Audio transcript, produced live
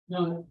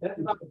No, that's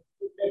not.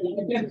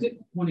 It'll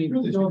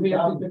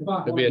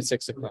be at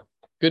 6 o'clock.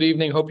 Good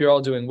evening. Hope you're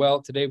all doing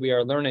well. Today we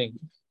are learning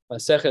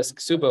Maseches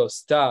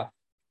Ksubos Daf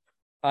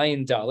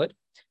Ayin Dalet,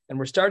 and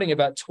we're starting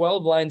about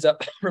 12 lines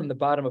up from the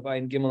bottom of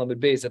Ayin Gimel Amud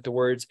Beis at the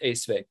words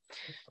Esvei.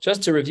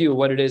 Just to review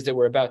what it is that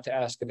we're about to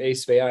ask of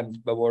Esvei on,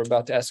 but we're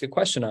about to ask a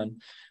question on.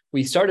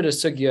 We started a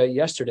sugya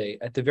yesterday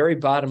at the very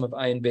bottom of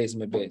Ayin Beis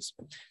Amud Beis.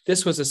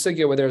 This was a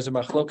sugya where there was a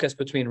machlokas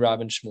between Rav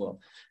and Shmuel.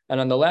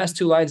 And on the last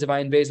two lines of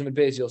Ayin Beis Amud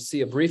Beis, you'll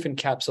see a brief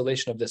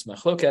encapsulation of this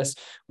machlokas.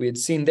 We had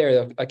seen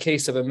there a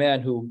case of a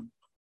man who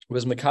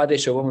was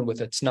mekadesh a woman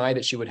with a t'nai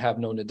that she would have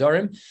no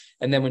nedarim,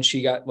 and then when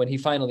he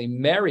finally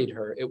married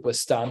her, it was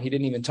stam. He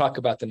didn't even talk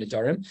about the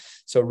nedarim.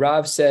 So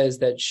Rav says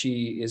that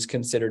she is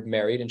considered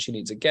married and she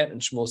needs a get,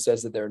 and Shmuel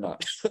says that they're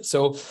not.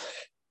 So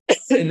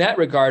in that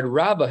regard,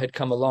 Rabbah had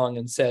come along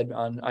and said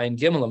on Ayin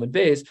Gimel Amud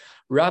Beis,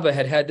 Rabbah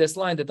had this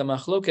line that the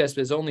machlokas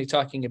is only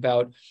talking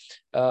about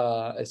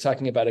a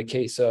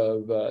case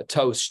of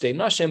taus shtei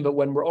nashim, but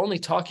when we're only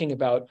talking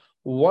about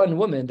one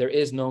woman, there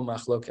is no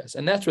machlokas,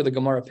 and that's where the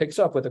Gemara picks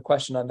up with a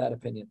question on that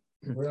opinion.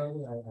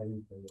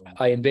 Ayin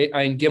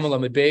Gimel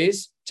Amud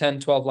Beis,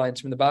 10, 12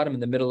 lines from the bottom, in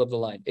the middle of the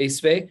line.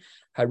 Esvei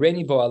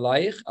hareni bo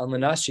alayich al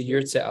manas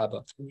sheyirtze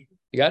abba.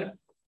 You got it.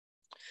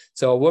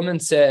 So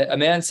a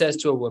man says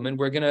to a woman,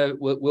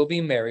 we'll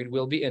be married,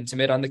 we'll be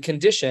intimate on the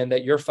condition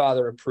that your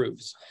father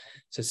approves.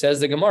 So it says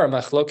the Gemara,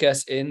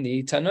 machlokas in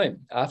the Tanoim.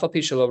 The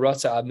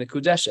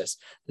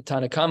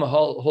Tanakama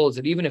holds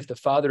that even if the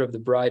father of the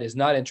bride is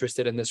not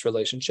interested in this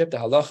relationship, the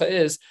halacha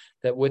is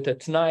that with the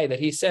Tanai that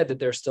he said that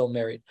they're still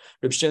married.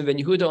 Reb Shimon ben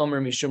Yehuda Omer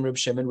mishum Reb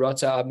Shimon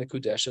ratza ab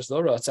mekudeshes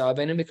lo ratza ab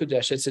ena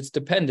mekudeshes. It's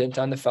dependent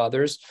on the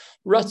father's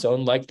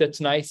ratzon, like the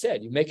Tanai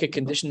said. You make a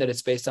condition that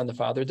it's based on the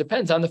father. It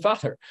depends on the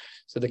father.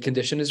 So the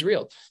condition is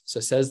real. So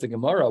says the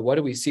Gemara, what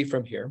do we see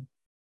from here?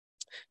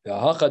 We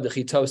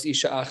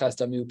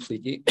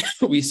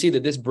see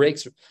that this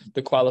breaks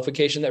the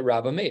qualification that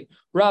Rabbah made.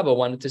 Rabbah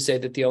wanted to say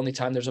that the only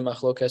time there's a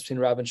machlokas between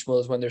Rav and Shmuel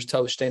is when there's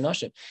taus shtei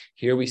nashim.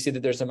 Here we see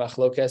that there's a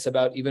machlokas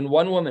about even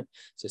one woman.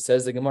 So it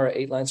says the Gemara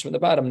 8 lines from the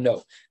bottom.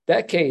 No,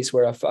 that case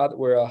where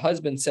a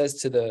husband says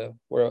to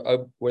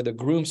where the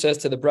groom says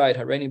to the bride,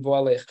 Hareni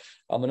boalech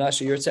al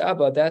manashe yirtze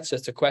abba, that's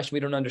just a question. We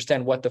don't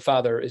understand what the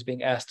father is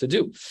being asked to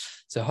do.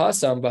 So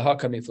Hasam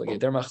b'hakam iflageh.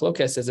 Their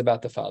machlokas is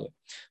about the father.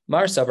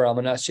 Mar savar al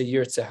manashe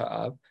yirtze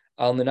ha'av.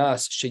 According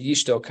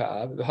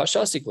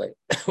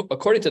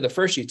to the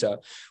first shita,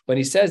 when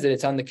he says that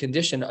it's on the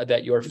condition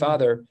that your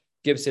father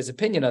gives his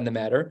opinion on the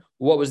matter,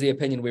 what was the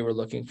opinion we were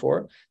looking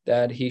for?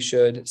 That he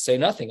should say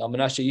nothing. And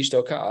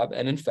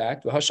in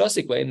fact,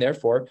 and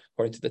therefore,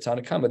 according to the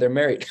Tanakama, they're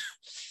married.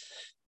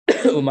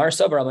 But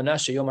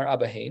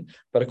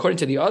according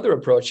to the other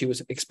approach, he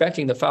was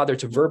expecting the father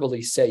to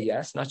verbally say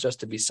yes, not just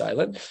to be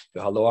silent.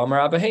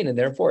 And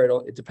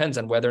therefore, it depends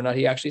on whether or not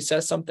he actually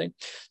says something.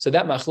 So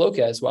that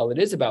machlokas, while it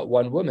is about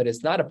one woman,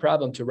 it's not a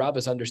problem to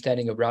Rabbah's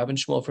understanding of Rav and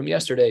Shmuel from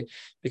yesterday,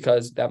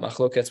 because that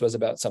machlokas was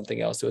about something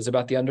else. It was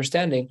about the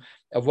understanding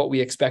of what we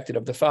expected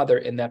of the father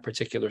in that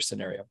particular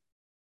scenario.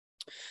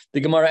 The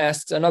Gemara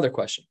asks another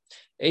question.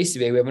 We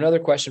have another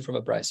question from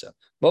a brisa.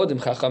 Modim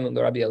Chachamim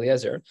Rabbi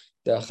Eliezer.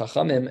 The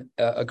Chachamim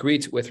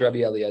agreed with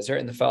Rabbi Eliezer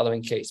in the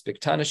following case: if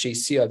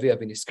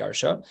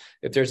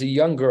there's a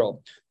young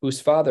girl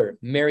whose father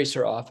marries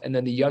her off, and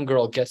then the young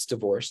girl gets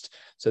divorced,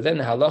 so then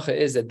the halacha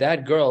is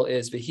that girl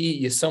is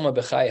v'hi yisoma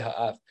b'chai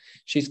ha'av.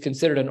 She's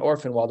considered an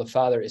orphan while the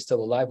father is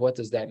still alive. What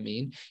does that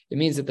mean? It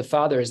means that the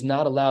father is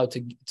not allowed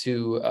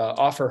to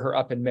offer her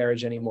up in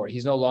marriage anymore.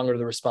 He's no longer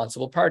the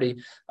responsible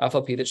party,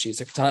 afal that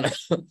she's a ketana.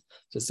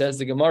 So says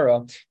the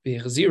Gemara,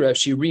 if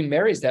she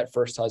remarries that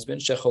first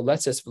husband, they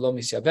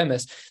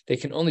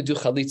can only do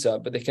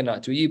chalitza, but they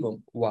cannot do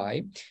yibum.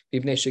 Why?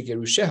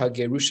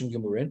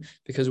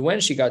 Because when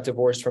she got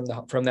divorced from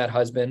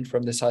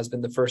this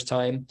husband the first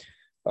time,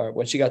 or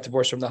when she got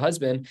divorced from the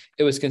husband,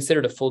 it was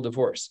considered a full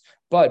divorce.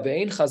 But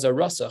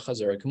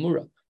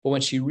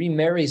when she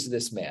remarries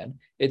this man,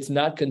 it's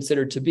not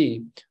considered to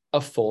be a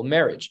full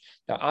marriage.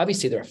 Now,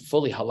 obviously, they're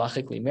fully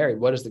halachically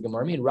married. What does the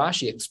Gemara mean?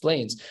 Rashi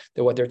explains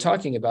that what they're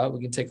talking about, we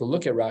can take a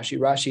look at Rashi.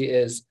 Rashi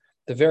is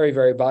the very,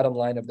 very bottom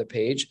line of the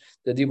page.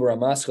 The Dibur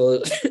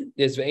HaMaskal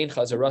is ve'ein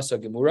chazarasa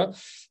gemura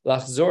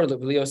lachzor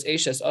leblios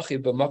eshes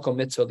achiv b'makom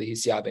mitzvah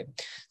lihisyabim.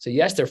 So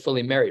yes, they're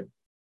fully married,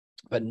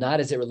 but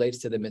not as it relates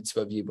to the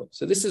mitzvah of yibum.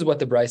 So this is what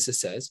the brisa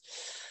says.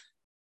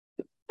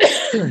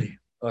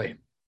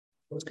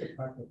 What's the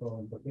practical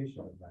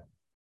implication of that?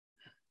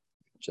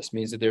 Just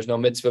means that there's no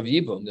mitzvah of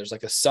yibum. There's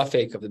like a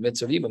suffix of the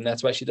mitzvah of yibum.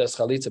 That's why she does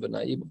chalitza, but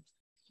not yibum.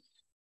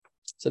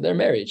 So they're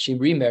married. She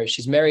remarries.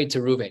 She's married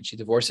to Ruvain. She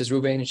divorces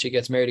Ruvain and she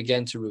gets married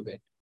again to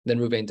Ruvain. Then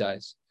Ruvain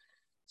dies.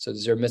 So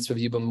is there a mitzvah of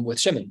yibum with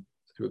Shimon,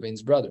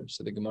 Ruvain's brother?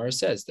 So the Gemara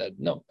says that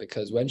no,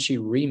 because when she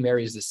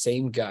remarries the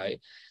same guy,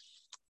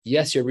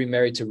 yes, you're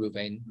remarried to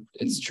Ruvain.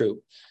 It's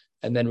true.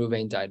 And then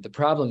Ruvain died. The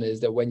problem is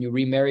that when you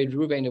remarried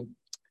Ruvain,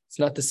 it's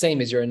not the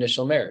same as your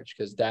initial marriage,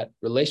 because that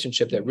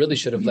relationship that really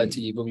should have led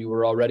to Yibum, you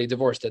were already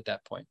divorced at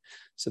that point.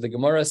 So the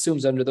Gemara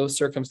assumes under those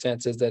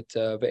circumstances that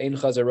ve'ein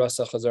chazar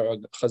rasa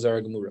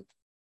chazar gemura.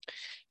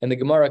 And the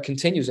Gemara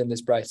continues in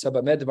this brayso.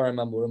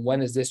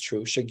 When is this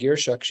true?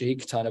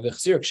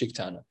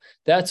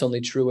 That's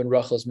only true when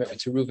Rachel is married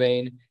to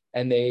Ruvain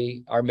and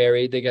they are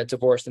married, they get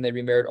divorced, and they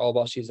remarried all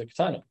while she's a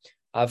Ketana.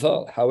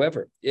 Aval,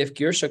 however, if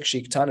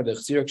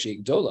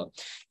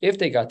if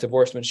they got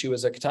divorced when she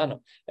was a Ketana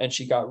and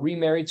she got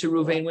remarried to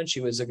Ruvain when she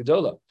was a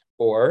Gedola,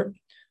 or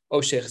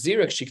or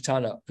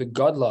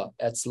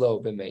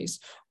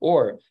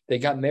they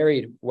got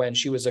married when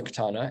she was a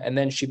Ketana and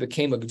then she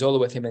became a Gedola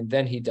with him and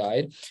then he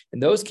died. In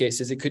those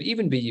cases, it could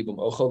even be Yibum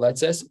Ochel that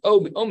says,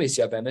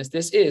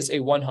 this is a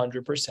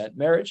 100%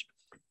 marriage.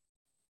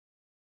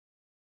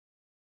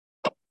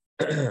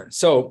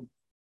 So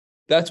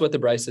that's what the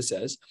Brisa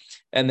says.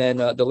 And then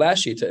the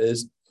last shita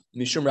is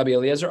Mishum Rabbi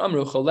Eliezer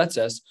Amru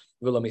Choletzes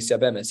V'lo Misya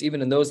Bemes.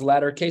 Even in those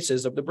latter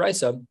cases of the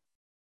Brisa,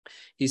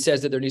 he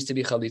says that there needs to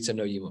be chalitza,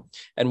 no yibum.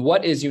 And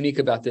what is unique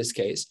about this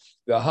case?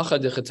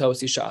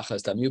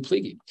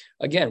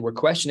 Again, we're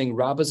questioning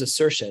Rabba's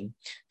assertion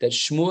that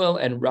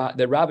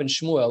Rab and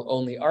Shmuel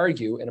only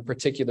argue in a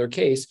particular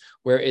case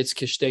where it's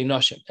kishtei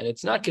nashim, and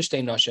it's not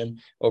kishtei nashim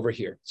over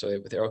here. So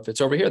if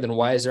it's over here, then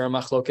why is there a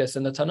machlokes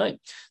in the Tanaim?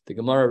 The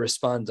Gemara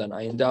responds on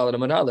Ayin Daled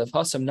Amud Aleph,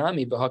 Hasam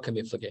Nami b'Hakam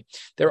Yiflage.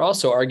 They're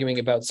also arguing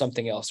about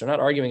something else. They're not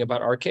arguing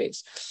about our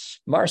case.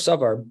 Mar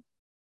Savar.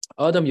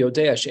 Adam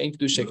Yodea she'en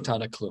kedusha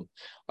ketana klum.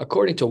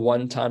 According to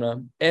one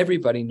Tana,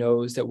 everybody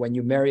knows that when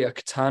you marry a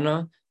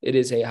ketana, it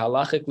is a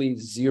halachically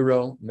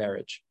zero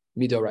marriage,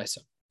 midoraisa.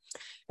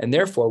 And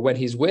therefore, when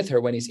he's with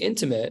her, when he's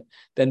intimate,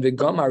 then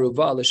v'gam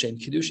aruva l'shem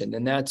kedushin,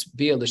 then that's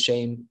bia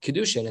l'shem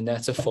kedushin, and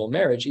that's a full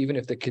marriage, even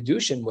if the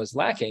kedushin was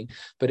lacking.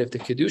 But if the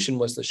kedushin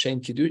was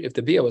l'shem kedushin, if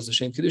the bia was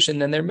l'shem kedushin,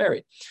 then they're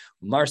married.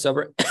 Mar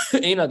savar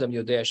ein adam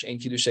yodea she'en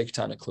kedusha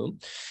ketana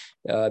klum.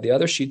 The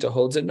other shita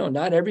holds it. No,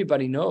 not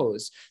everybody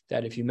knows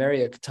that if you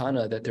marry a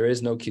ketana that there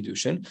is no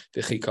kiddushin,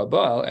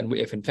 and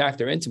if in fact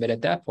they're intimate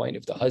at that point,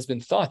 if the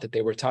husband thought that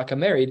they were taka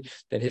married,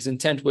 then his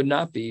intent would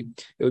not be.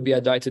 It would be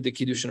adai to the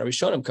kiddushin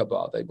arishonim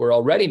kabal. Like we're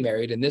already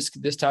married, and this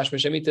tashma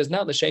shemita is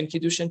not l'shem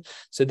kiddushin.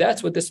 So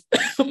that's what this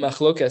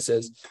machlokas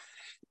says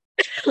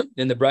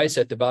in the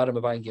Brisa at the bottom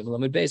of Ayin Gimel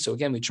Amud Beis. So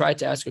again, we tried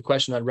to ask a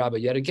question on Rabbah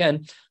yet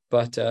again,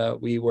 but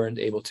we weren't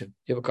able to.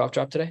 You have a cough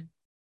drop today?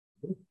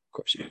 Of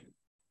course you do.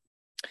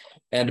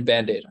 And a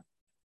Band-Aid,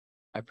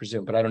 I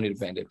presume, but I don't need a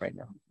Band-Aid right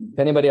now. If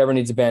anybody ever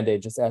needs a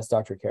Band-Aid, just ask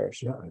Dr.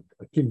 Karish. Yeah,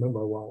 I can't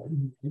remember why.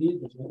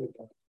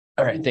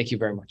 All right, thank you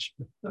very much.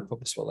 I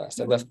hope this will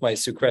last. I left my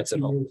sucrets at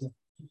home.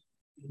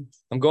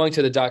 I'm going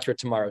to the doctor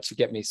tomorrow to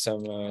get me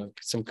some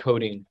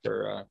coating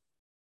for.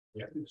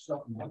 Yeah,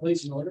 I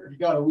place an order. You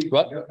got a week.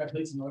 What? I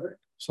place an order.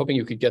 I was hoping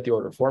you could get the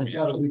order for me. You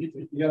got a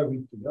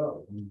week to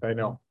go. I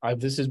know.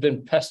 This has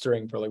been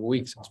pestering for like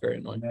weeks. It's very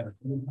annoying.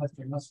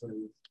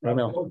 I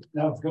know.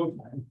 Now it's go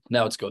time.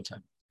 Now it's go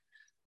time.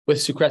 With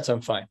sucrets, I'm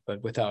fine,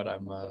 but without,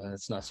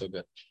 it's not so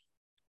good.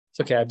 It's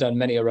okay. I've done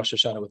many a Rosh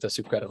Hashanah with a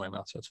sucret in my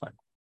mouth, so it's fine.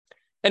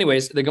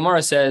 Anyways, the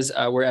Gemara says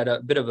we're at a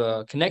bit of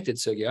a connected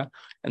sugya,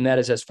 and that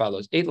is as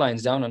follows: 8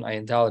 lines down on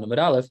Ayin Daled Amud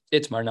Aleph,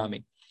 it's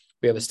Marnami.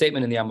 We have a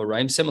statement in the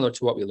Amoraim similar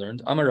to what we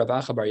learned. Amar Rav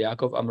Acha bar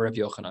Yaakov, Amar Rav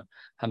Yochanan,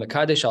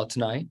 Hamakadesh al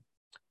Tanai,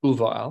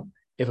 Uva'al.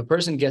 If a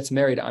person gets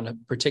married on a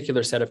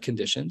particular set of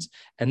conditions,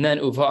 and then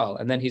Uva'al,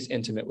 and then he's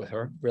intimate with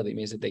her, really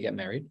means that they get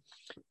married.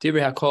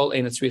 Divrei HaKol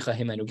ein tzricha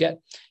himenu get.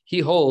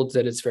 He holds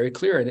that it's very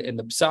clear in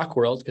the Psak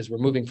world, because we're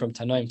moving from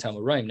Tanaim to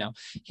Amoraim now.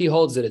 He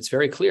holds that it's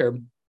very clear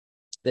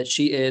that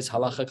she is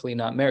halachically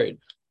not married,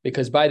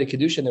 because by the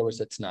Kedushin there was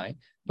a Tanai,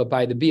 but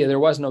by the Bia there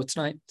was no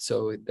Tanai.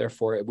 So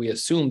therefore, we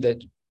assume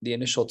that the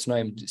initial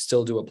Tanaim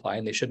still do apply,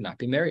 and they should not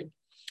be married.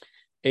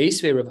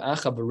 Eisve Rav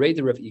Acha b'rei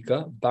Rav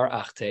Ika bar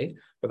Achte.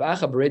 Rav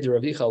Acha b'rei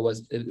Rav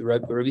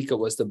Ika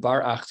was the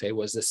bar Achte,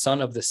 was the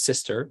son of the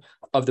sister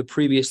of the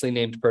previously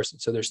named person.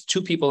 So there's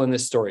 2 people in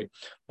this story.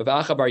 Rav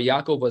Acha bar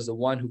Yaakov was the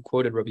one who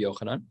quoted Rav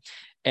Yochanan,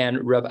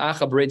 and Rav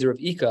Acha b'rei Rav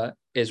Ika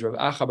is Rav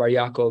Acha bar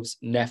Yaakov's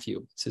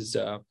nephew. It's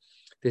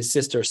his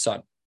sister's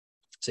son.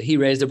 So he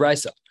raised a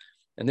brisa,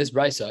 and this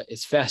brisa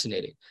is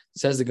fascinating. It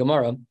says the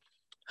Gemara,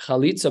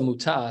 Chalitza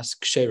mutas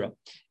kshera.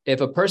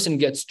 If a person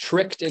gets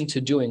tricked into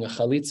doing a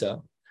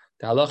chalitza,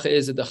 the halacha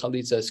is that the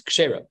chalitza is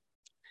kshera.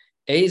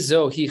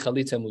 Ezo hi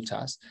chalitza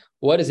mutas.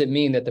 What does it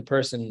mean that the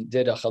person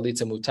did a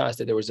chalitza mutas,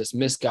 that there was this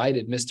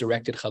misguided,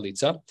 misdirected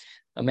chalitza?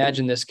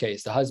 Imagine this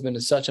case. The husband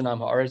is such an am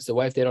haaretz, the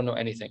wife, they don't know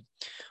anything.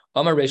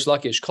 Amar Reish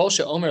Lakish, kol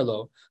she'omer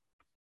lo,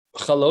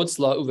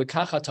 chalotzla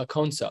uvekacha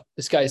takonsa.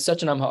 This guy is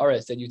such an am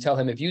haaretz that you tell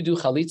him, if you do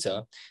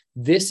chalitza,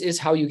 this is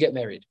how you get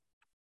married.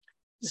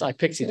 It's like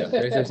pixie dust.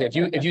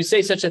 If you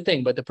say such a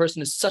thing, but the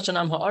person is such an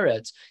am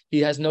haaretz,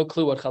 he has no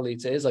clue what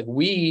chalitza is. Like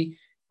we're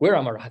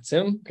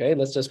amaratzim. Okay,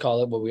 let's just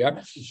call it what we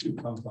are.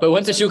 But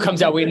once the shoe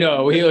comes out, we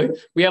know.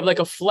 We have like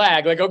a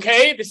flag. Like,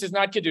 okay, this is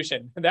not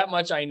kedushin. That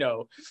much I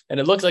know, and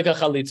it looks like a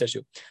chalitza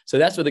shoe. So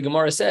that's what the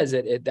Gemara says.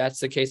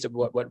 That's the case of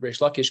what Reish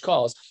Lakish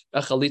calls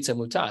a chalitza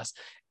mutas.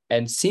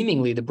 And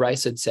seemingly, the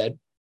Brisa had said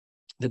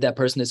that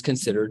person is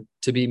considered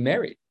to be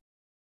married,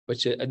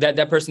 which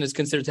that person is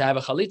considered to have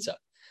a chalitza.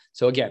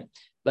 So again,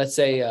 let's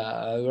say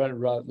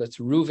let's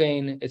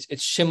Ruvain,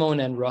 it's Shimon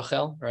and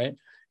Rachel, right?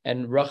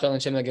 and Rachel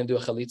and Shimon are going to do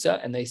a chalitza,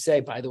 and they say,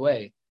 by the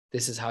way,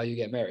 this is how you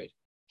get married.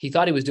 He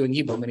thought he was doing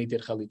yibum when he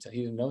did chalitza.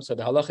 He didn't know. So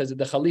the halacha is that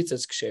the chalitza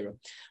is kshera.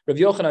 Rav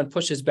Yochanan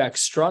pushes back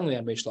strongly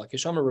on Reish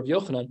Lakish. Rav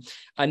Yochanan,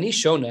 ani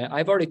shona.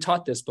 I've already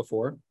taught this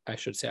before. I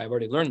should say I've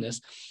already learned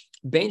this.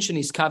 Bein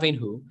shenis kaven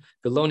hu,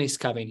 velonis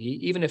kaven he.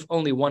 Even if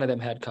only one of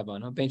them had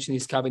kavana, bein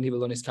shenis kaven he,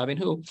 velonis kaven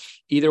hu.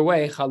 Either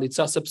way,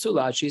 chalitza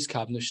sapsula ad she's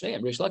kavnu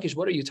shneim. Reish Lakish,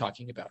 what are you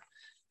talking about?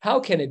 How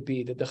can it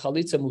be that the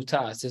chalitza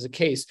mutas is a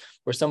case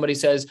where somebody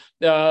says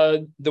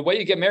the way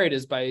you get married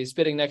is by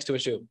spitting next to a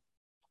shoe?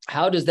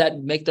 How does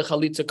that make the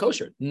chalitza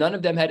kosher? None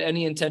of them had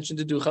any intention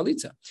to do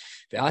chalitza.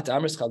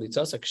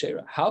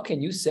 How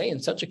can you say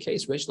in such a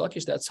case, Reish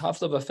Lakish, that's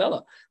hafla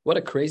v'fela? What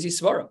a crazy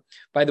svara.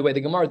 By the way,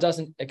 the Gemara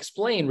doesn't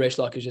explain Reish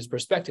Lakish's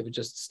perspective. It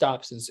just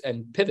stops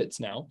and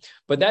pivots now.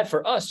 But that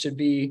for us should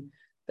be,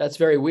 that's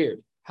very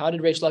weird. How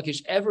did Reish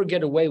Lakish ever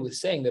get away with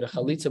saying that a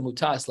chalitza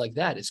mutas like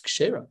that is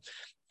kshera?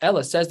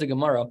 Ella, says the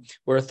Gemara,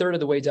 we're a third of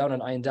the way down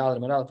on Ayin Daled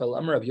and Manal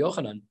Amar Rav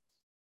Yochanan.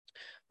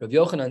 Rav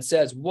Yochanan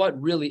says, what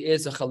really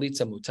is a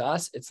chalitza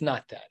mutas? It's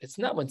not that. It's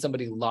not when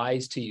somebody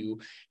lies to you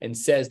and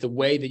says the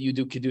way that you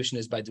do kedushin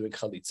is by doing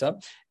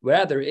chalitza.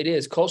 Rather, it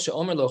is kol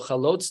she'omer lo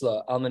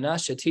chalotzla al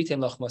manas shetitem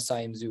loch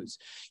masayim zuz.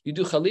 You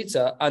do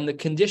chalitza on the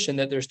condition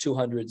that there's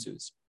 200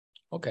 zuz.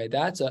 Okay,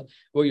 that's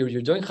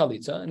you're doing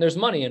chalitza and there's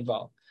money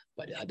involved.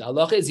 But the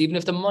halacha is even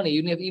if the money,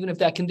 even if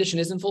that condition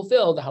isn't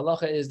fulfilled, the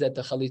halacha is that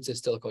the chalitza is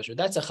still kosher.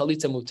 That's a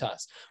chalitza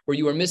mutas, where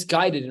you were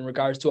misguided in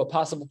regards to a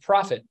possible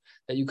profit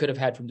that you could have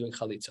had from doing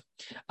chalitza.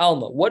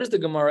 Alma, what does the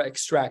Gemara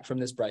extract from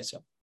this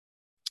brisa?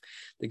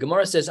 The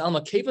Gemara says,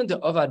 Alma, kevan de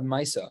avad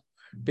maisa,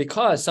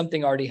 because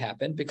something already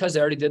happened, because they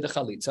already did the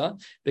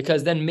chalitza,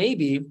 because then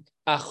maybe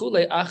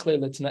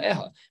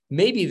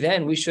maybe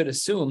then we should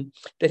assume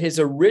that his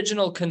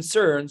original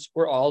concerns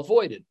were all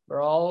voided,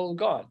 were all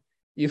gone.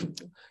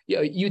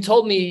 You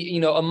told me,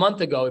 a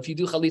month ago, if you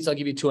do chalitza, I'll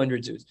give you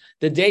 200 zuz.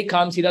 The day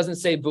comes, he doesn't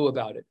say boo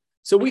about it.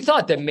 So we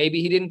thought that maybe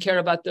he didn't care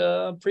about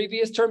the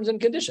previous terms and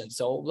conditions.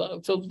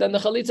 So then the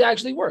chalitza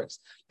actually works.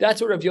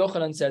 That's what Rav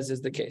Yochanan says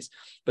is the case.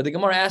 But the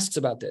Gemara asks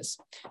about this.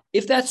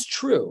 If that's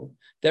true,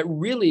 that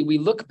really we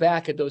look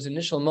back at those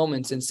initial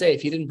moments and say,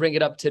 if he didn't bring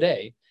it up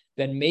today,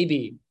 then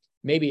maybe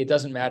it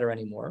doesn't matter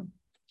anymore.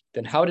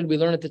 Then how did we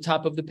learn at the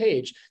top of the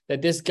page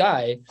that this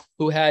guy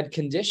who had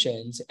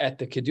conditions at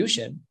the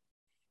kedushin,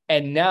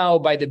 and now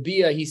by the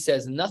bia he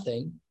says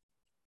nothing,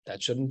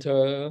 that shouldn't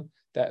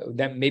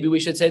that maybe we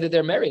should say that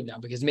they're married now,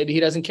 because maybe he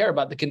doesn't care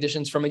about the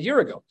conditions from a year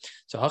ago.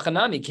 So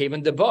hachanami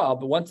kevan debal,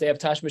 but once they have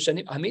tashmish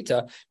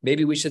hamita,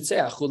 maybe we should say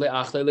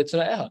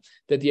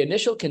that the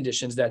initial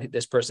conditions that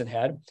this person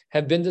had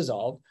have been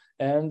dissolved,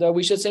 and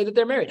we should say that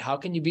they're married. How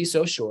can you be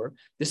so sure?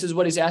 This is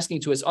what he's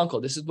asking to his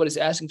uncle. This is what he's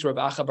asking to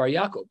Rav Acha bar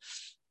Yaakov,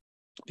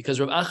 because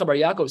Rav Acha bar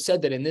Yaakov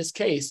said that in this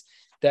case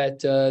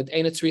that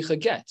ein tzricha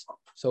get.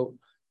 So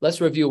let's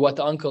review what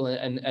the uncle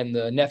and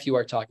the nephew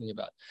are talking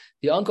about.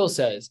 The uncle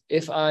says,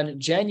 if on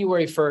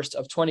January 1st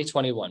of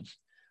 2021,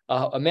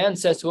 a man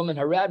says to a woman,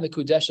 Harad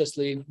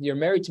Mekudeshesli, you're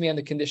married to me on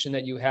the condition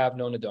that you have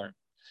no nadarm.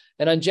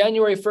 And on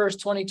January 1st,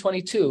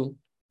 2022,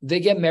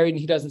 they get married and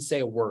he doesn't say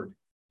a word.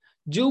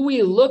 Do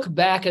we look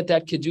back at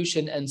that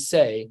kedushin and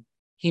say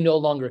he no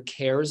longer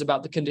cares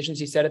about the conditions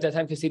he said at that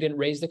time because he didn't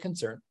raise the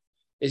concern?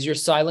 Is your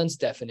silence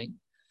deafening?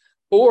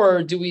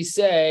 Or do we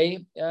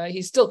say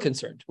he's still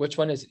concerned? Which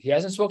one is it? He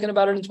hasn't spoken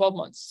about it in 12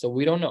 months, so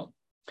we don't know.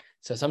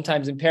 So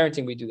sometimes in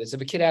parenting, we do this.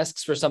 If a kid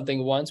asks for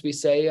something once, we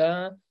say,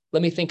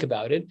 let me think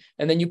about it.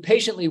 And then you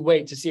patiently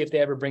wait to see if they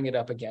ever bring it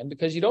up again,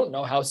 because you don't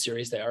know how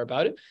serious they are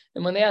about it.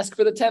 And when they ask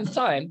for the 10th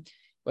time,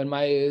 when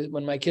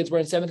my kids were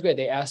in 7th grade,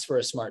 they asked for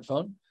a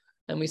smartphone.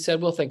 And we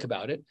said, we'll think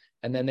about it.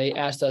 And then they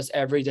asked us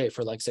every day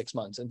for like 6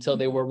 months until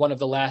they were one of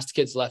the last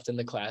kids left in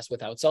the class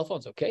without cell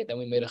phones. Okay, then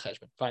we made a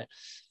cheshbon. Fine.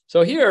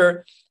 So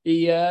here,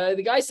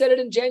 the guy said it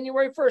in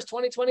January 1st,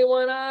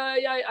 2021. I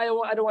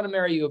don't want to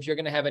marry you if you're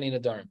going to have any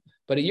nadarim.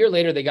 But a year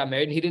later, they got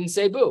married and he didn't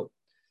say boo.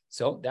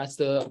 So that's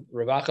the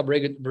Rav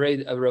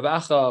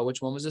Acha.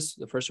 Which one was this?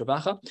 The first Rav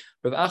Acha.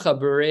 Rav Acha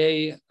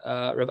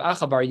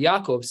bar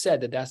Yaakov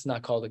said that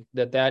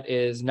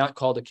is not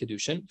called a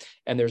kedushin,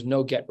 and there's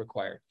no get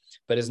required.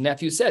 But his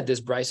nephew said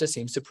this brisa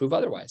seems to prove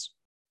otherwise.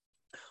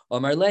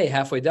 Omar Lei,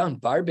 halfway down,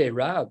 Bar Bei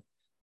Rav.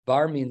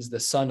 Bar means the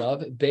son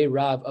of, Bei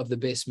Rav of the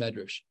Beis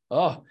Medrash.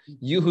 Oh,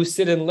 you who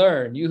sit and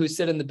learn, you who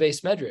sit in the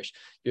Beis Medrash,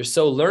 you're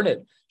so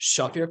learned.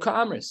 Shapir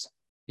Ka'amris.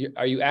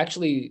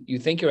 You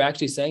think you're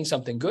actually saying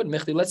something good?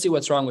 Michli, let's see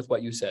what's wrong with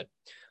what you said.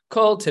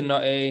 Kol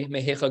Tana'e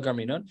Mehecha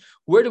Garminon.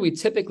 Where do we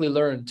typically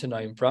learn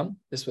Tanaim from?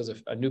 This was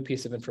a new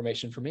piece of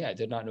information for me. I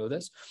did not know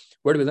this.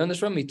 Where do we learn this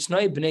from?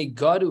 Mitnai Bnei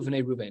Gad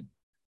u'Bnei Ruvain.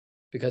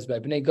 Because by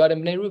Bnei Gad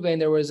and Bnei Ruvain,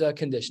 there was a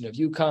condition. If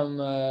you come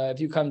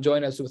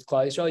join us with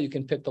Klal Yisrael, you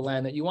can pick the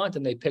land that you want.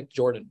 And they picked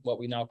Jordan, what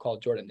we now call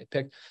Jordan. They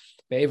picked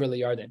Me'aver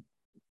LeYarden.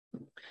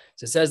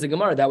 So it says the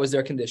Gemara, that was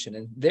their condition.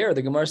 And there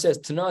the Gemara says,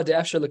 there,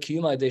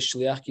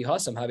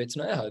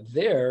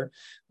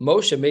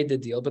 Moshe made the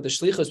deal, but the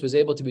shlichus was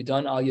able to be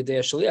done al yedei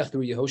shliach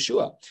through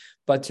Yehoshua.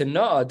 But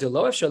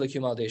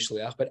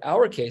but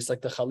our case,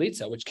 like the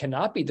chalitza, which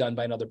cannot be done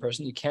by another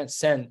person, you can't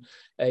send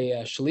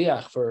a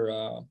shliach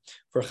for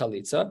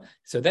chalitza.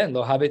 So then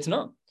lo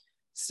habetna.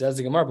 Says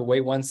the Gemara, but wait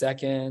 1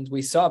 second.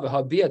 We saw we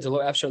know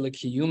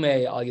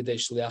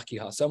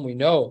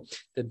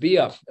that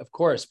bia, of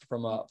course,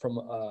 from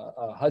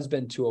a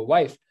husband to a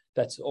wife,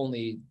 that's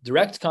only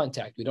direct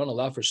contact. We don't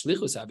allow for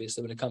shlichus,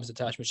 obviously, when it comes to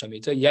tashmish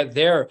hamita. Yet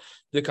there,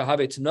 the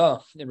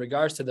kahavetna, in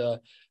regards to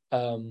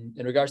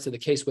the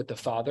case with the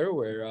father,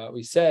 where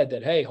we said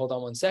that, hey, hold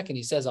on 1 second.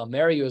 He says, I'll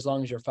marry you as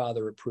long as your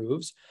father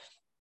approves.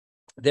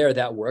 There,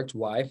 that worked.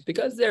 Why?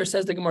 Because there,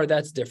 says the Gemara,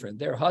 that's different.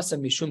 There,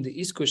 hasam mishum de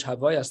iskush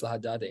havayas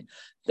lahadade.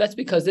 That's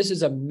because this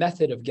is a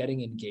method of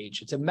getting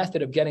engaged. It's a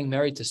method of getting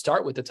married to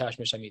start with the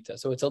tashmish hamita.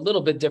 So it's a little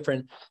bit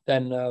different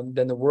than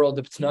the world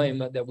of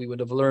Tnaim that we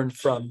would have learned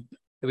from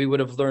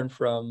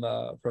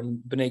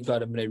Bnei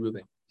Gad and Bnei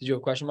Reuben. Did you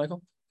have a question,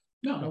 Michael?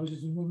 No, I was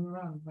just moving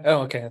around.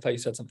 Oh, okay. I thought you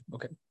said something.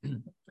 Okay.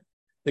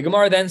 The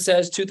Gemara then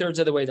says 2/3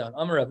 of the way down.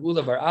 Amar Rav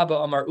Ula bar Abba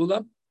Amar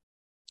Ula.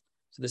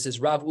 So this is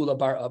Rav Ula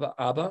bar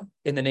Abba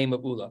in the name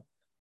of Ula.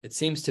 It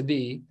seems to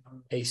be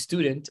a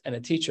student and a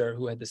teacher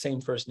who had the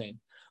same first name.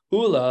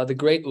 Ula, the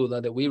great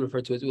Ula that we refer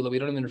to as Ula, we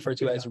don't even refer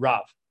to as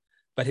Rav,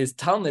 but his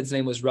Talmud's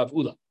name was Rav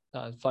Ula.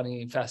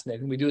 Funny and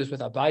fascinating. We do this with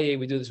Abaye,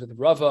 we do this with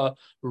Rava,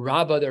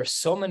 Rabba. There are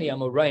so many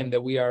Amoraim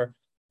that we are.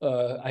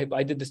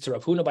 I did this to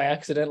Rav Huna by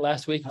accident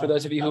last week. For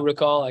those of you who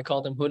recall, I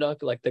called him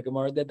Huna like the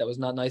Gemara did. That was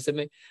not nice of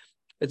me.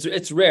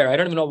 It's rare. I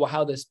don't even know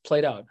how this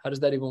played out. How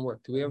does that even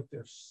work? Do we have?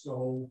 They're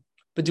so.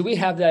 But do we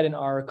have that in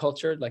our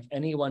culture? Like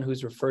anyone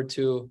who's referred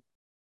to,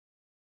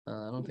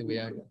 I don't think we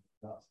have.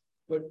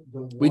 But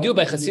we do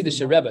by Hasidic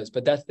Rebbes,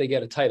 but they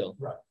get a title.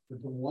 Right.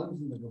 But the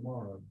ones in the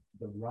Gemara,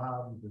 the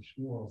Rav, the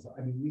Shmuels,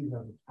 I mean, these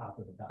are the top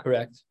of the top.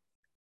 Correct.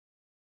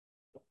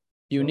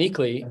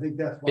 Uniquely, I think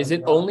that's why is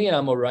it only in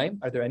Amoraim?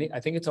 Are there any? I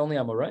think it's only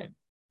Amoraim.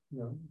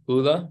 No.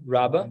 Ula,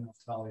 Rabba.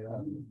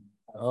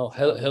 Oh,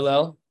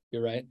 Hillel.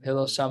 You're right.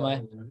 Hillel,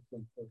 Shammai.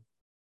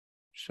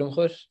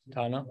 Shumchus,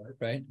 Tana,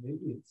 right?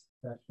 Maybe it's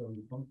actually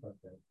that.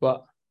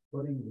 What?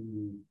 Putting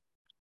the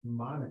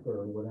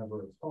moniker or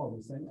whatever it's called,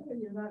 and saying, hey,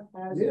 you're not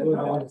as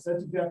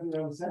that's exactly what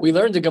I was saying. We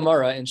learned the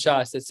Gemara in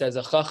Shas that says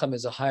a Chacham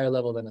is a higher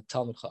level than a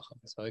Talmud Chacham.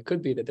 So it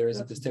could be that there is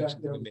a distinction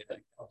to be made.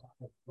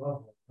 Right.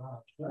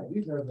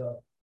 These are the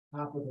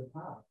top of the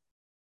top.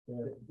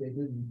 They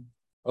didn't.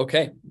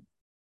 Okay.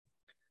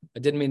 I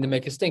didn't mean to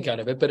make a stink out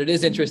of it, but it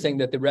is interesting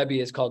that the Rebbe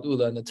is called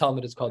Ula and the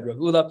Talmud is called Rav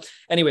Ula.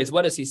 Anyways,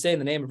 what does he say in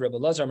the name of Rebbe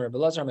Lazar? Rebbe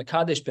Lazar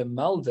Mekadesh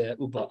b'malde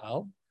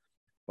uba'al.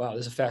 Wow,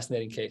 this is a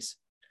fascinating case.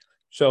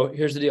 So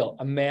here's the deal.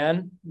 A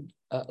man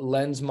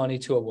lends money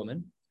to a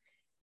woman,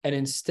 and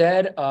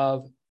instead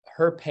of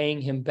her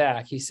paying him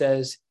back, he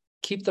says,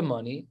 keep the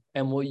money,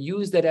 and we'll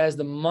use that as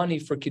the money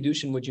for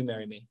Kiddushin. Would you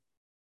marry me?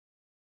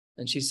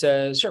 And she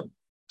says, sure,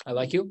 I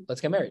like you. Let's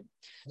get married.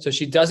 So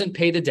she doesn't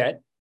pay the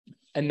debt.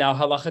 And now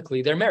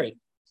halachically they're married.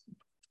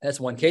 That's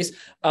one case.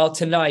 Al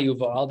Tanai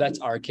Uval, that's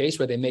our case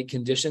where they make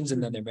conditions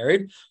and then they're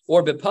married.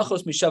 Or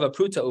Bepachos Mishava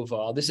Pruta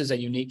Uval, this is a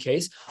unique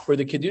case where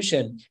the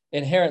Kiddushin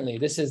inherently,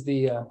 this is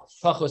the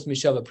Pachos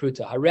Mishava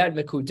Pruta. Harad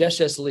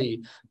Mekudeshes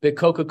Li, the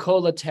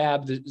Coca-Cola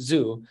tab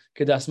Zu,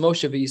 Kedas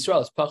Moshe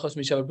Yisrael, it's Pachos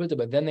Mishava Pruta,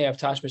 but then they have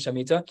Tash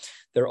Mishamita.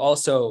 They're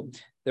also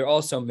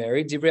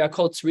married. Divrei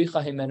Akol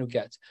Tzricha Himenu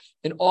Get.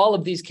 In all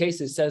of these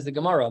cases, says the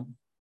Gemara,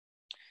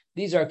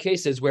 these are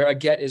cases where a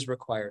get is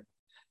required.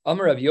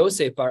 Amar Rav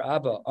Yosef bar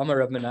Abba, Amar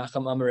Rav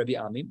Menachem, Amar Rabbi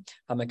Ami,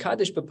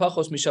 Hamakadesh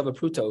bepachos mishava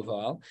pruta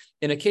uval.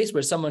 In a case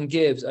where someone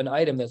gives an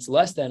item that's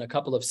less than a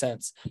couple of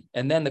cents,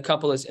 and then the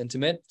couple is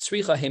intimate,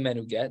 tzricha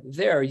hemenu get.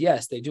 There,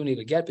 yes, they do need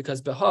a get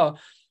because beha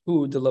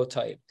hu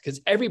delotai.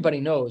 Because everybody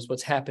knows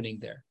what's happening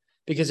there.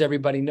 Because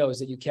everybody knows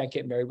that you can't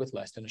get married with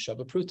less than a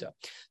shava pruta.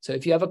 So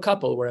if you have a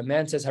couple where a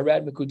man says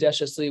harad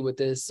mekudeshasli with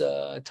this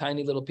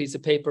tiny little piece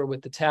of paper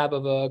with the tab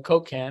of a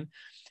Coke can,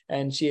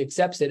 and she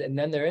accepts it, and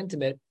then they're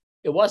intimate.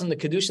 It wasn't the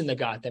Kedushin that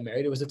got them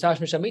married. It was the Tash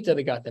Mishamita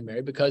that got them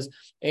married because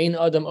Ein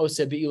Adam Ose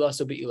Be'ilas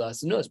or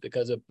Be'ilas Nus,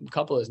 because a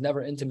couple is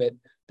never intimate.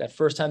 That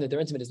first time that they're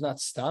intimate is not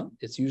stam.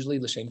 It's usually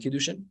L'Shem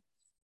Kedushin.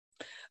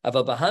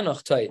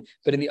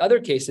 But in the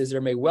other cases,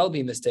 there may well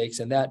be mistakes,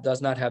 and that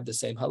does not have the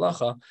same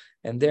halacha,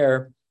 and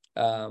there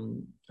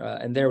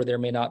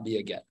may not be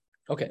a get.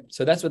 Okay,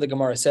 so that's what the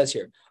Gemara says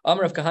here.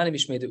 Amar of Kahani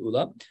Mishmei de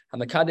Ula,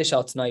 Hamakadesh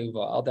al T'nai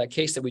Uval, that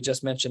case that we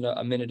just mentioned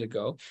a minute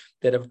ago,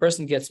 that if a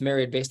person gets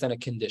married based on a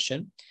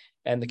condition,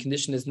 and the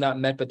condition is not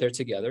met, but they're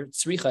together,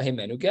 tzricha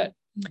hemenu get.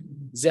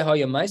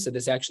 Zehaya Maisa,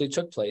 this actually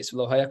took place.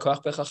 Lo haya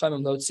koach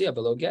bechachamim lo tzia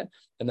below get,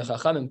 and the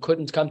chachamim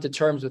couldn't come to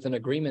terms with an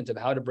agreement of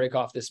how to break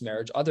off this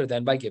marriage other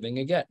than by giving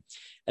a get.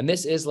 And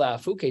this is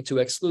la'afuke, to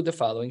exclude the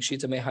following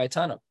shita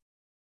mehaitana.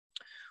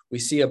 We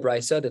see a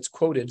brisa that's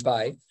quoted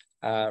by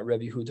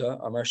Rabbi Yehuda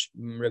Amar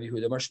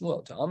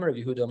Shmuel. To Amar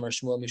Rabbi Yehuda Amar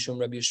Shmuel Mishum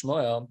Rabbi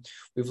Shmuel.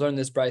 We've learned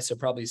this brisa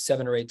probably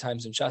 7 or 8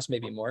 times in Shas,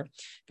 maybe more.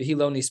 V'hi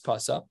lo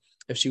nispasa.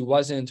 If she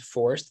wasn't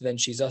forced, then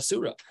she's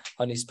asura,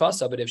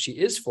 hanispasa. But if she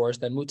is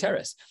forced, then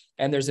muteres.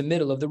 And there's a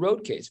middle of the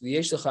road case.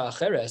 There's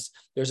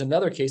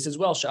another case as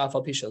well.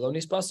 Sha'afal pisha lo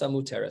nispasa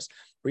muteres.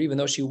 Where even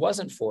though she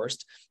wasn't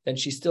forced, then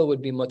she still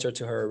would be mutter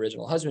to her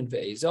original husband.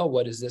 Ve'ezo.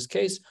 What is this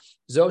case?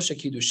 Zo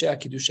shekidusheh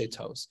kidushay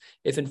tos.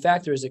 If in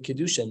fact there is a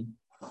kiddushin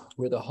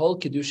where the whole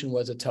kiddushin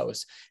was a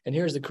tos. And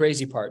here's the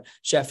crazy part.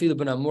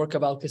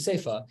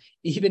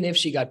 Even if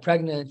she got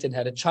pregnant and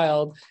had a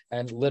child,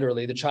 and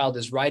literally the child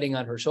is riding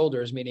on her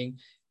shoulders, meaning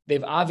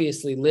they've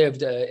obviously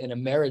lived in a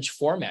marriage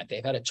format.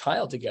 They've had a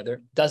child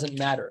together. Doesn't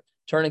matter.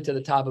 Turning to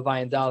the top of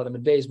Ayin Dalet and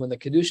Beis, when the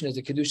kiddushin is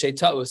a kiddushay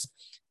tos,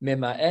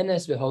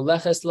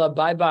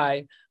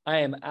 bye-bye, I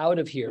am out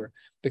of here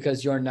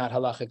because you're not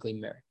halachically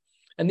married.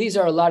 And these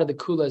are a lot of the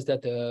kulas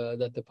that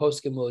the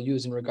poskim will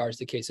use in regards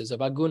to cases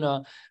of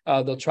aguna.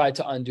 They'll try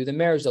to undo the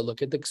marriage. They'll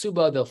look at the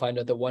ksuba. They'll find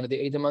out that one of the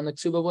edim on the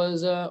ksuba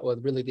was, or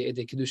really the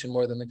edei kedushin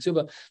more than the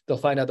ksuba. They'll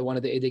find out that one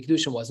of the edei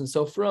kedushin wasn't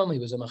so from. He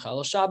was a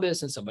machal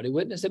Shabbos, and somebody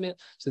witnessed him.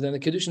 So then the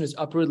kedushin is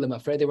uprooted. I'm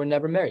afraid they were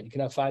never married. You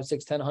can have 5,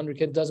 6, 10, 100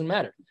 kids. Doesn't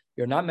matter.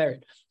 You're not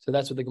married. So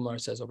that's what the Gemara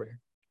says over here.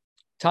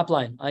 Top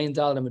line, Ayin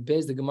Dalet Amud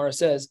Beis. The Gemara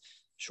says,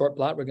 short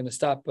blot. We're going to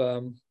stop.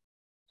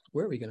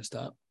 Where are we going to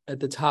stop? At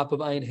the top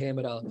of Ayin Hey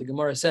Amud Aleph. The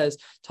Gemara says,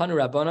 Tanu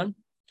Rabbanan,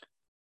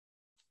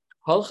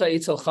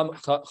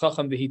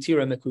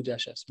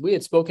 we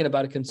had spoken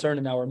about a concern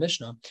in our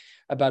Mishnah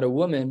about a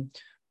woman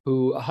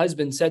who a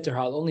husband said to her,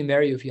 I'll only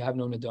marry you if you have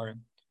no nadarim.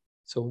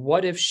 So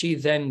what if she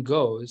then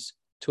goes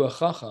to a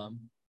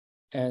chacham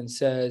and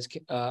says,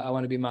 I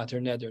want to be mater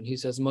neder, and he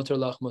says, muter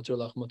lach, muter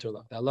lach, muter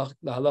lach.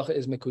 The halacha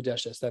is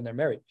mekudeshes, then they're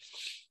married.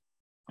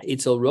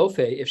 Itzel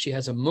Rofe, if she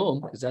has a mum,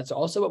 because that's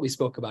also what we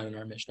spoke about in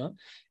our Mishnah.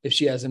 If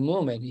she has a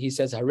mum and he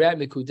says, Harat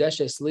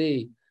mikudeshes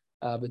li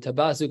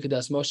b'tabazu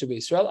kadas Moshe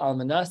b'Yisrael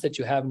almanas, that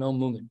you have no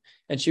mumin,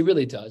 and she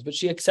really does, but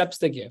she accepts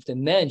the gift,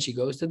 and then she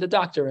goes to the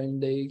doctor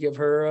and they give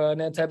her an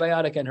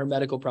antibiotic, and her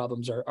medical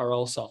problems are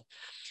all solved.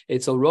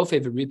 Itzel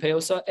Rofe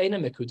v'ripeosa eina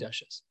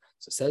mikudeshes.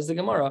 So says the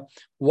Gemara,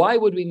 why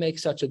would we make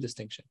such a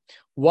distinction?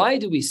 Why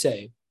do we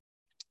say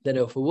that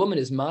if a woman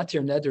is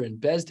matir neder in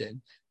Bezdin,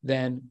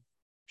 then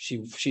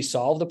she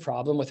solved the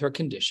problem with her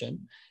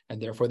condition,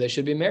 and therefore they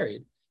should be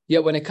married?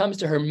 Yet when it comes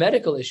to her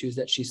medical issues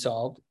that she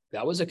solved,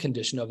 that was a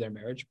condition of their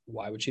marriage.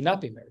 Why would she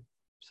not be married?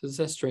 So this is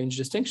a strange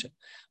distinction.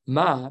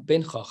 Ma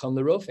ben chacham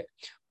lerofe.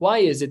 Why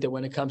is it that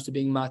when it comes to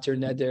being matir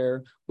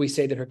neder, we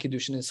say that her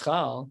kiddushin is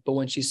chal, but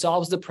when she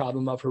solves the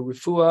problem of her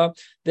refuah,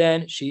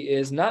 then she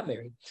is not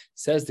married?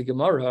 Says the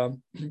Gemara,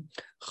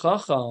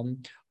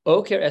 chacham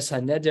oker es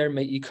haneder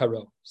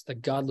me'ikaro. It's the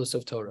godless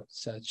of Torah.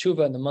 It's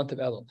tshuva in the month of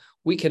Elul.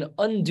 We can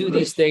undo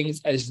these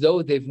things as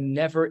though they've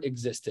never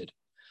existed.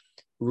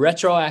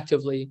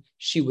 Retroactively,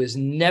 she was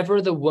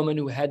never the woman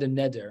who had a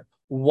neder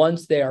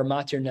once they are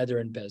matir neder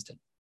in Bezdin.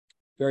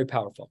 Very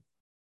powerful.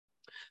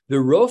 The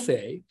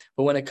rofe,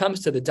 but when it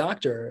comes to the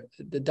doctor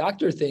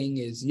thing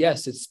is,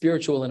 yes, it's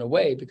spiritual in a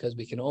way, because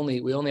we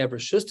only have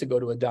reshus to go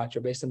to a doctor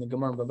based on the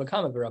Gemara of Bava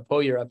Kama,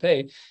 v'rapo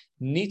yirapeh,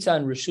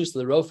 nitan reshus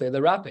l'rofe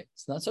l'rape.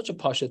 It's not such a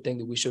pasha thing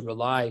that we should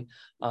rely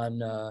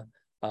on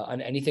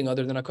anything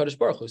other than HaKadosh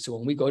Baruch Hu. So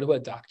when we go to a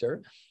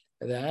doctor,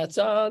 that's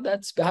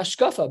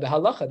behashkafa,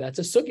 behalacha, that's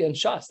a sugya and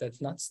shas. That's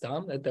not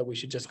stam, that we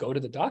should just go to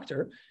the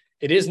doctor.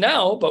 It is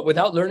now, but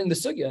without learning the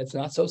sugya, it's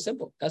not so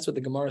simple. That's what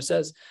the Gemara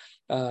says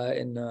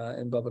in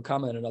Bava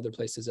Kama and in other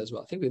places as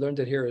well. I think we learned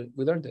it here.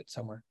 We learned it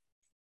somewhere.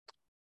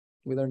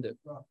 We learned it.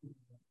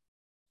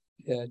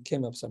 Yeah, it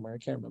came up somewhere. I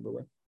can't remember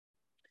where.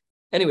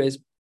 Anyways,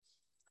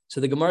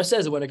 so the Gemara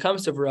says that when it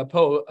comes to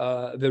v'rofe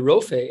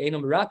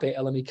einam rape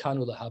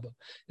elamikanu lahaba,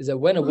 is that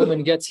when a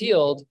woman gets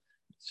healed,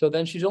 so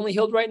then she's only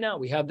healed right now.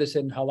 We have this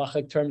in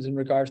halachic terms in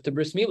regards to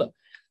bris milah.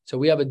 So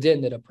we have a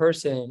din that a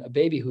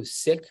baby who's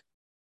sick,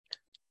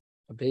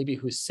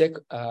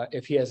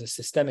 if he has a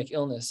systemic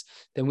illness,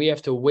 then we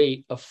have to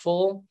wait a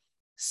full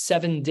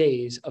 7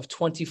 days of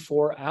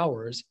 24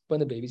 hours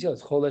when the baby's healed.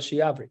 It's cholesh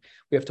shiavri.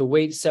 We have to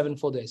wait 7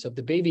 full days. So if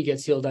the baby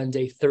gets healed on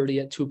day 30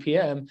 at 2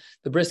 p.m.,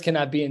 the bris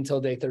cannot be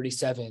until day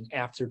 37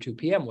 after 2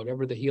 p.m.,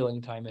 whatever the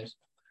healing time is.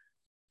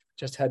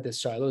 Just had this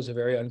shiloh. It was a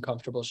very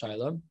uncomfortable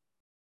shiloh.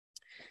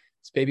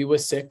 This baby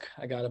was sick.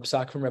 I got a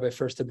psak from Rabbi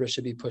first, the bris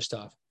should be pushed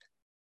off.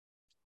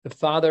 The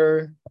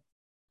father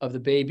of the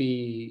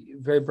baby,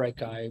 very bright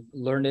guy,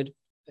 learned.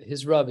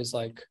 His Rav is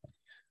like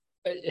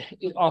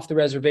off the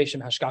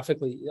reservation,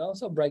 hashkafically,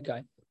 also a bright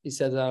guy. He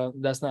said,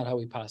 that's not how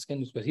we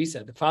paskin, but he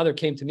said, the father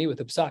came to me with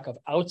a psak of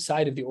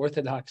outside of the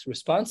Orthodox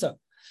responsa.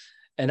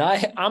 And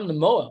I'm the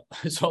moa.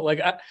 So like,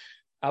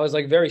 I was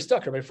like very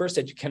stuck. But first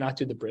said, you cannot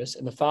do the bris.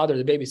 And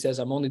the baby says,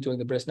 I'm only doing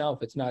the bris now.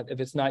 If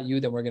it's not you,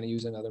 then we're going to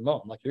use another moa.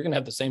 I'm like, you're going to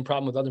have the same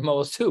problem with other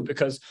moas too,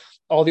 because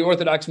all the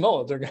Orthodox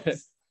moas are going to.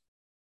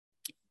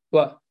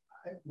 What?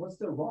 What's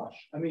the rush?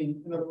 I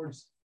mean, in other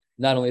words,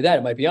 not only that,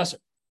 it might be usher.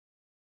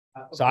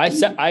 So I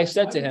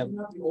said to him,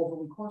 not be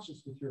overly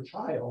cautious with your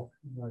child.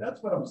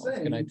 That's what I'm saying.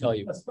 What can I tell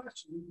you?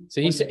 Especially so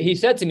he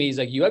said to me, he's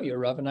like, you have your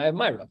Rav and I have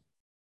my Rav.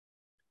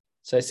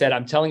 So I said,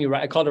 I'm telling you,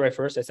 right? I called Rabbi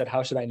first. I said,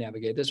 how should I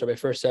navigate this? Rabbi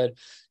first said,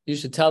 you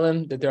should tell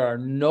him that there are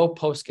no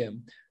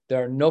poskim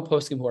there are no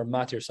poskim who are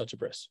matir such a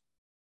bris.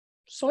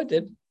 So I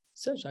did.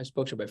 I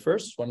spoke to Rabbi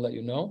first. Just want to let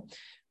you know.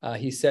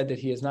 He said that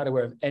he is not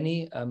aware of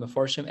any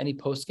mefarshim, any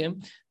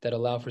poskim that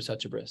allow for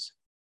such a bris.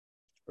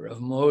 Rav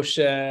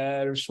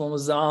Moshe, Rav Shlomo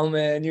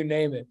Zalman, you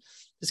name it.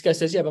 This guy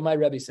says, yeah, but my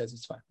Rebbe says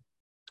it's fine.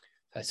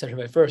 I said to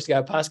Rabbi first,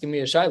 guy pasking me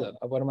a shaila.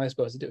 What am I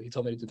supposed to do? He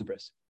told me to do the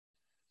bris.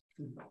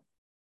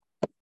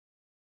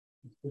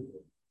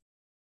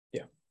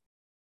 Yeah.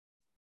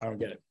 I don't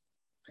get it.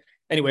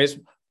 Anyways,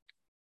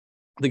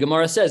 the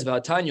Gemara says,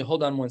 V'atanya,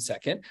 hold on 1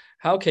 second.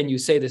 How can you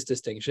say this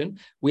distinction?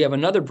 We have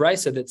another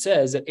brisa that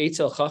says that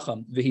Eitzel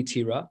Chacham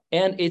v'hitira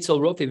and Eitzel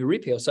Rofe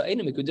v'ripeo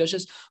sa'enu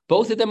mikudeshes,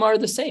 both of them are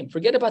the same.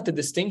 Forget about the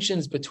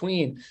distinctions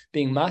between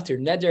being matir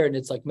neder and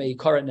it's like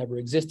meikara never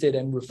existed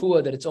and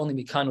refuah that it's only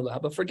mikanu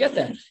lahaba. Forget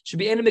that. It should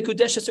be enu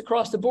mikudeshes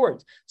across the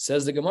board.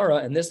 Says the Gemara,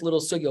 and this little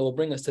sugya will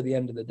bring us to the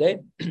end of the day.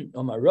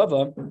 Omar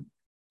Rava.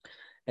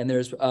 And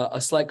there's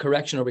a slight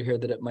correction over here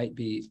that it might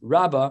be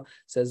Rabba,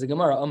 says the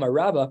Gemara, Amar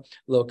Rabba,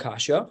 lo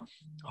kasha,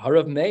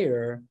 Harav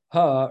Meir,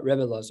 ha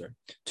Rebbe Lazar.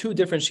 Two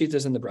different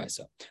shitas in the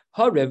Brisa.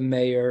 Ha Rev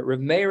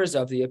Meir is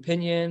of the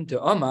opinion,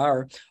 to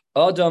Amar,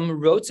 Adam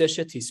rotze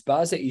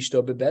shetispaze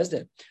ishto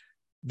bebezdin.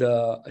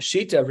 The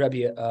shita of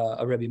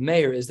Rabbi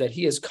Meir is that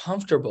he is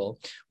comfortable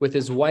with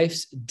his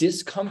wife's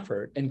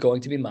discomfort in going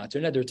to be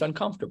matir neder. It's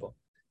uncomfortable.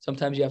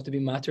 Sometimes you have to be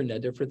matir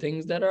neder for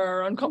things that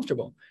are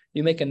uncomfortable.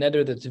 You make a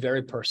neder that's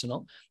very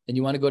personal, and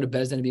you want to go to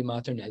Bezdin and be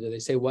matir neder. They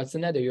say, "What's the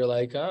neder?" You're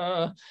like,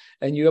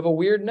 and you have a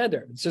weird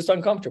neder. It's just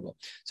uncomfortable.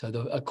 So,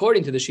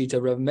 according to the shita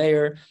of Rav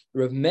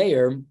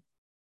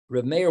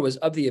Meir was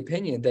of the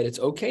opinion that it's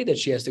okay that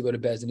she has to go to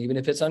Bezdin, even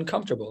if it's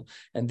uncomfortable,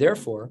 and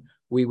therefore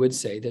we would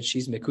say that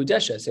she's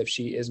mikudeshes if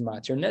she is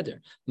matir neder.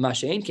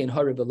 Masha'en kein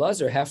ha Rebbe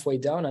Lazar, halfway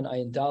down on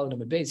Ayin Daled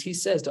Amud Beis, he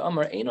says to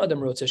Amar ein adam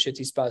rotze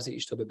shetispaze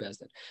ishto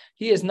bebezdin.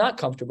 He is not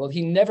comfortable.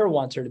 He never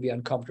wants her to be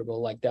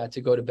uncomfortable like that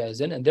to go to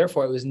Bezdin, and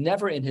therefore it was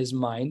never in his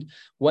mind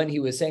when he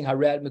was saying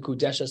hared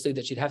mikudeshes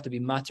that she'd have to be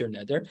matir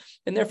neder,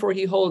 and therefore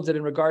he holds that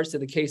in regards to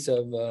the case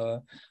of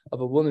a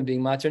woman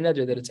being matir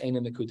neder that it's ein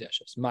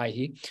mikudeshes.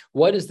 Ma'hi,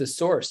 what is the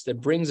source that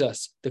brings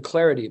us the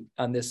clarity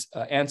on this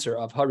answer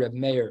of ha Reb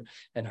Meir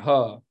and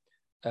ha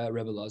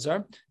Rebbe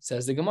Lazar?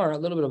 Says the Gemara, a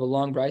little bit of a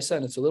long brisa,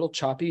 and it's a little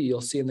choppy.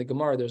 You'll see in the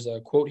Gemara, there's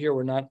a quote here.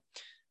 We're not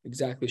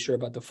exactly sure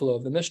about the flow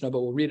of the Mishnah,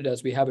 but we'll read it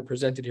as we have it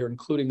presented here,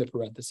 including the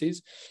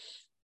parentheses.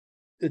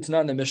 It's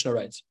not in the Mishnah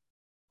writes.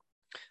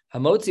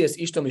 Hamotzias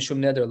ishto mishum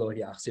neder lo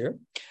yachzir.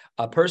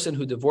 A person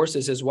who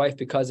divorces his wife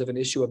because of an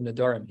issue of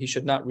nedarim, he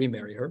should not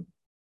remarry her.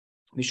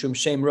 Mishum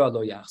shemra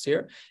lo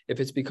yachzir. If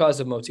it's because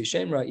of motzi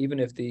shemra, even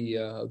if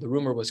the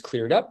rumor was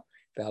cleared up,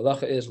 the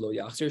halacha is lo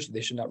yachzir, so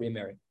they should not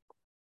remarry.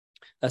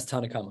 That's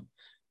Tanakama.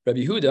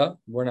 Rabbi Yehuda,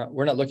 we're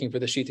not looking for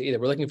the shita either.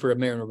 We're looking for a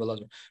Meir and Rabbi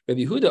Lazar.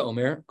 Rabbi Yehuda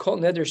Omer, kol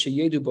neder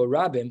sheyedu bo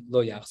rabim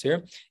lo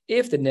yachzir.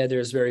 If the neder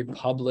is very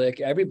public,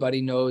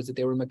 everybody knows that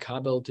they were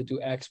makabel to do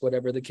X,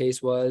 whatever the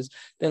case was,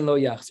 then lo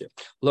yachzir.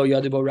 Lo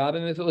yadu bo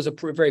rabim. If it was a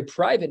very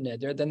private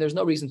neder, then there's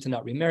no reason to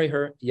not remarry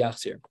her.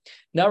 Yachzir.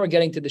 Now we're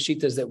getting to the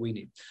shitas that we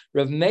need.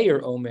 Rav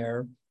Meir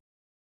Omer.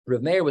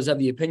 Rav Meir was of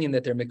the opinion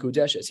that they're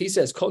mikudeshes. He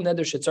says, "Kol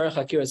neder shetzarech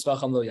chakiras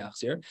chacham lo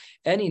yachzir."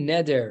 Any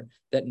neder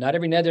that not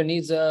every neder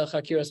needs a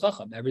chakiras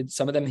chacham.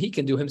 Some of them he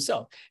can do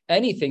himself.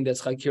 Anything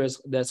that's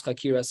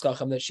chakiras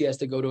chacham that she has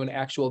to go to an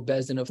actual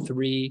bezdin of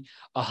 3.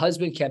 A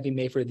husband can't be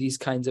made for these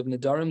kinds of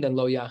nedarim. Then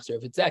lo yachzir.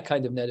 If it's that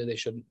kind of neder, they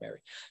shouldn't marry.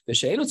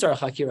 V'she'enu tzarech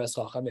chakiras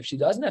chacham. If she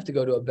doesn't have to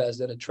go to a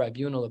bezdin, a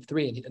tribunal of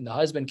 3, and the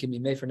husband can be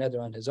made for neder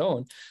on his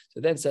own, so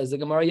then says the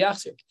Gemara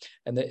yachzir.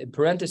 And the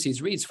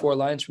parentheses reads 4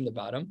 lines from the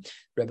bottom.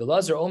 Rebbe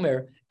Lazar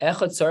Omer,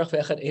 echad tzarech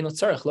ve'echad eino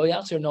tzarech lo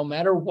yachzir. No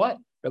matter what.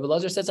 Rebbe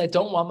Lazar says, I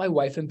don't want my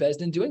wife in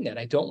Bezdin doing that.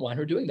 I don't want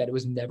her doing that. It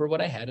was never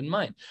what I had in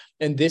mind.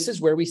 And this is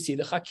where we see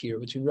the chakir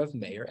between Rav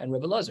Meir and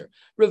Rebbe Lazar.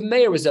 Rav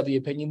Meir was of the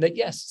opinion that,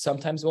 yes,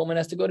 sometimes a woman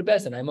has to go to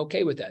Bezdin. I'm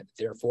okay with that.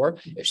 Therefore,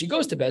 if she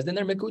goes to Bezdin,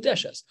 they're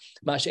mikudeshes.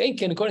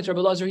 Masha'enkin, according to Rebbe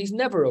Lazar, he's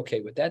never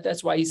okay with that.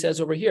 That's why he says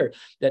over here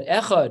that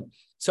echad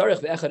tzarech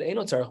ve'echad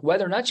eino tzarech,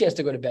 whether or not she has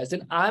to go to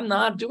Bezdin, I'm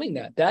not doing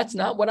that. That's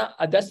not what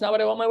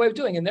I want my wife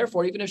doing. And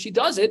therefore, even if she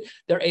does it,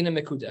 they're eina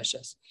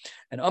mikudeshes.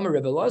 And Amar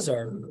Rebbe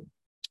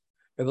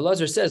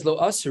Lazar says, "Lo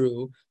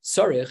asru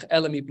sarich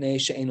elam ibnei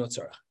she'eno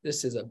tzarech."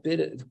 This is a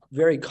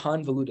very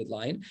convoluted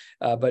line,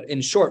 but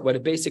in short, what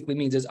it basically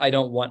means is I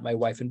don't want my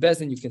wife in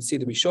Bezdin. You can see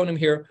the Rishonim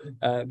here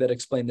that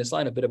explain this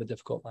line, a bit of a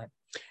difficult line.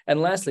 And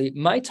lastly,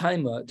 my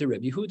taima to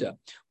Rabbi Yehuda.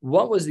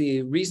 What was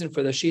the reason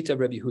for the shita of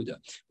Rabbi Yehuda?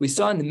 We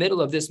saw in the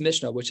middle of this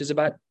Mishnah, which is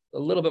about a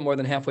little bit more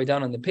than halfway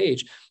down on the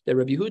page, that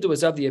Rabbi Yehuda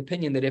was of the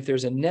opinion that if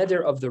there's a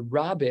neder of the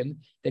rabbim,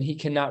 then he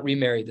cannot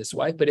remarry this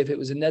wife. But if it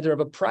was a neder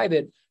of a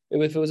private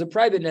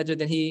neder,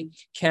 then he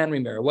can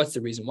remarry. What's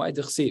the reason? Why?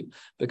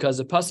 Because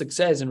the pasuk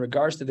says in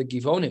regards to the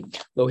givonim,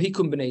 lo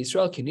hikum b'nei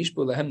Yisrael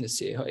kinishbu lehem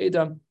nesei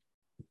ha'edam.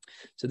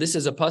 So this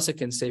is a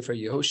pasuk in Sefer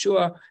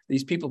Yehoshua.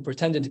 These people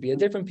pretended to be a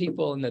different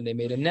people, and then they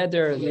made a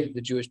neder.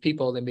 The Jewish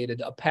people, they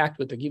made a pact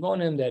with the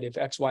Givonim that if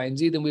X, Y, and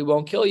Z, then we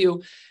won't kill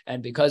you.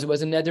 And because it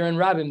was a neder and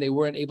rabbim, they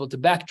weren't able to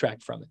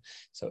backtrack from it.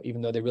 So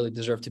even though they really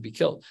deserved to be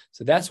killed,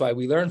 so that's why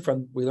we learn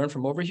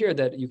from over here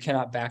that you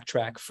cannot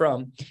backtrack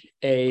from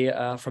a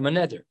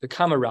neder. The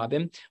kama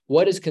rabbim,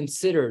 what is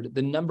considered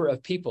the number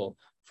of people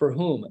for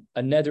whom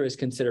a neder is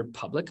considered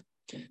public?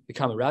 The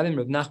kama rabbim,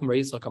 Rav Nachman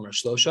Reis Lakamar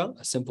Shlosha,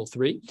 a simple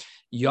 3.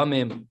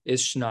 Yomim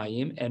is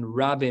Shnayim, and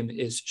Rabbim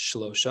is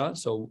Shlosha.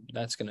 So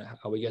that's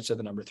how we get to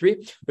the number 3.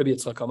 Rabbi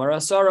Yitzchak Amar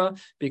Asara,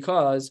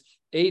 because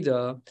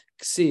Ada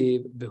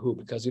Ksiv Behu,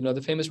 because you know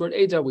the famous word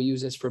Ada, we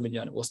use this for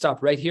minyan. We'll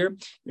stop right here.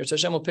 Yirtzeh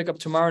Hashem will pick up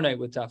tomorrow night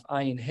with Daf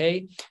Ayin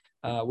Hey.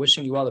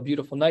 Wishing you all a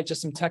beautiful night.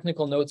 Just some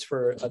technical notes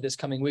for this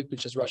coming week,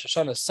 which is Rosh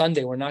Hashanah.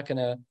 Sunday, we're not going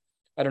to,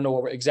 I don't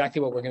know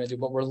exactly what we're going to do,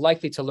 but we're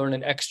likely to learn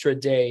an extra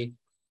day,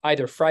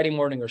 either Friday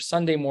morning or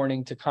Sunday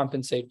morning, to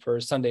compensate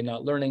for Sunday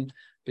not learning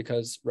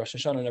because Rosh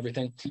Hashanah and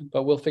everything.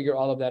 But we'll figure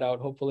all of that out,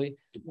 hopefully.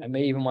 I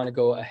may even want to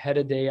go ahead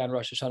a day on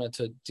Rosh Hashanah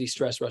to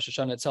de-stress Rosh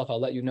Hashanah itself. I'll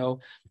let you know.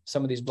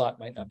 Some of these blot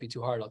might not be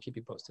too hard. I'll keep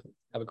you posted.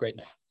 Have a great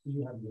night.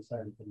 You haven't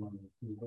decided for Monday.